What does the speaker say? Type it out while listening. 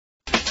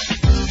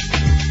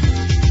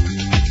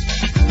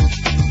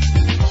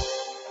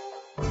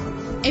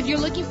If you're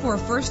looking for a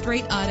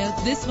first-rate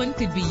auto, this one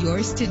could be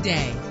yours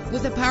today.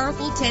 With a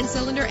powerful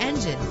 10-cylinder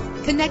engine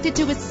connected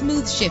to a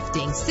smooth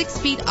shifting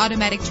 6-speed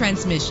automatic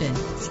transmission.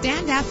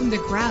 Stand out from the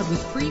crowd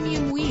with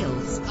premium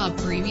wheels. A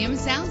premium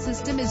sound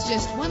system is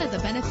just one of the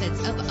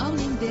benefits of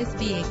owning this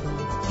vehicle.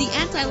 The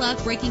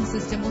anti-lock braking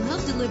system will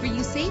help deliver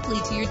you safely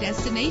to your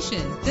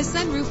destination. The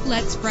sunroof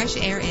lets fresh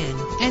air in,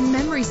 and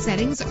memory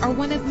settings are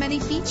one of many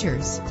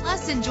features.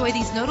 Plus, enjoy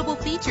these notable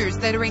features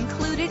that are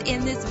included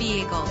in this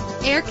vehicle: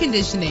 air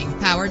conditioning,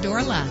 power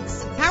door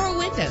locks, power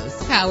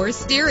windows, power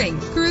steering,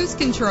 cruise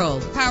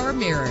control, power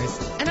mirrors,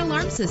 an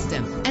alarm system,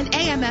 an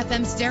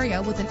AM/FM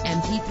stereo with an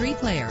MP3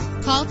 player.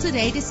 Call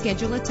today to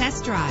schedule a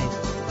test drive.